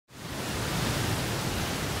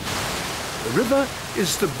The river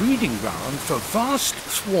is the breeding ground for vast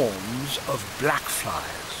swarms of black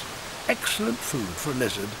flies. Excellent food for a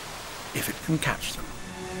lizard if it can catch them.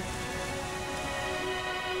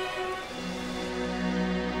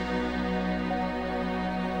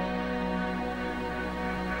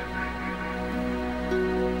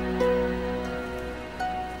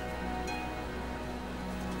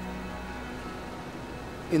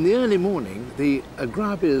 In the early morning, the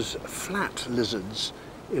Agrabi's flat lizards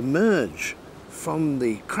emerge from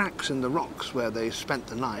the cracks in the rocks where they spent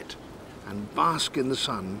the night and bask in the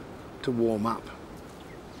sun to warm up.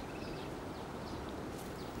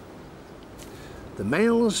 The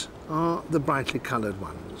males are the brightly coloured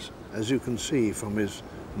ones, as you can see from his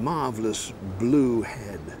marvellous blue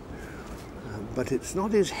head. But it's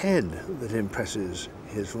not his head that impresses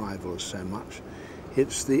his rivals so much,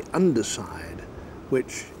 it's the underside,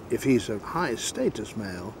 which, if he's a high status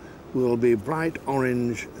male, will be bright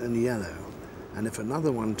orange and yellow. And if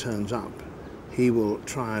another one turns up, he will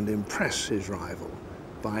try and impress his rival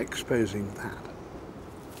by exposing that.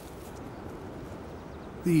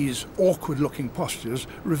 These awkward-looking postures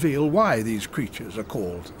reveal why these creatures are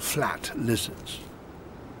called flat lizards.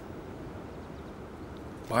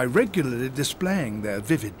 By regularly displaying their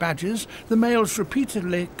vivid badges, the males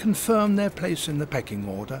repeatedly confirm their place in the pecking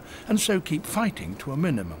order and so keep fighting to a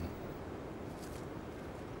minimum.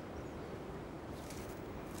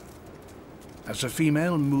 As a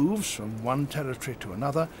female moves from one territory to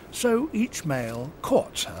another, so each male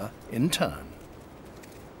courts her in turn.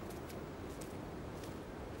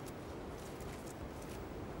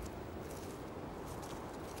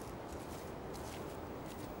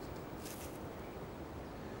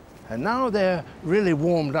 And now they're really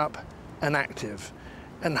warmed up and active,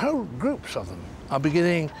 and whole groups of them are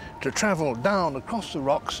beginning to travel down across the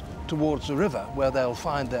rocks towards the river where they'll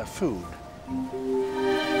find their food.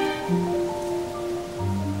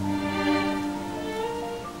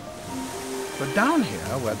 But down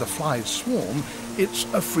here, where the flies swarm, it's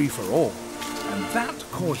a free-for-all, and that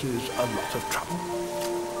causes a lot of trouble.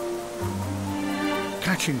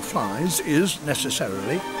 Catching flies is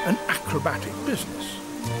necessarily an acrobatic business.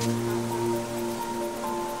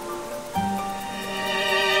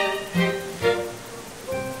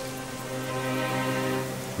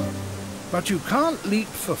 But you can't leap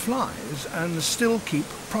for flies and still keep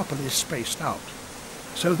properly spaced out.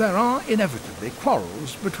 So there are inevitably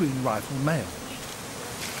quarrels between rival males.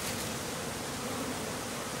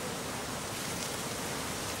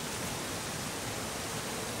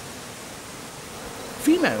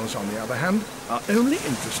 Females, on the other hand, are only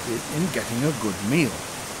interested in getting a good meal.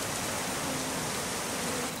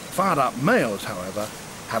 Fired-up males, however,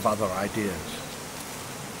 have other ideas.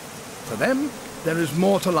 For them, there is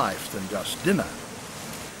more to life than just dinner.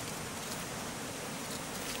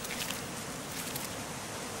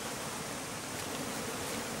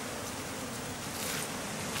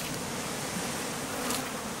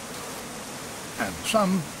 And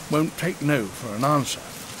some won't take no for an answer.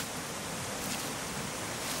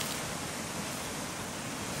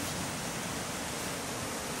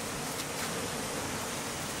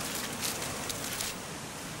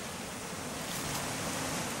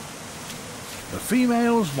 The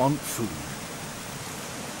females want food.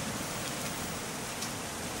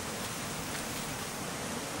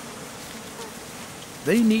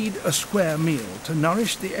 They need a square meal to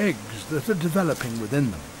nourish the eggs that are developing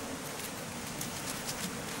within them.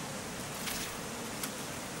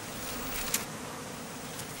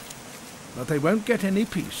 But they won't get any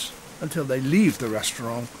peace until they leave the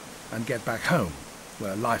restaurant and get back home,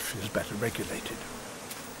 where life is better regulated.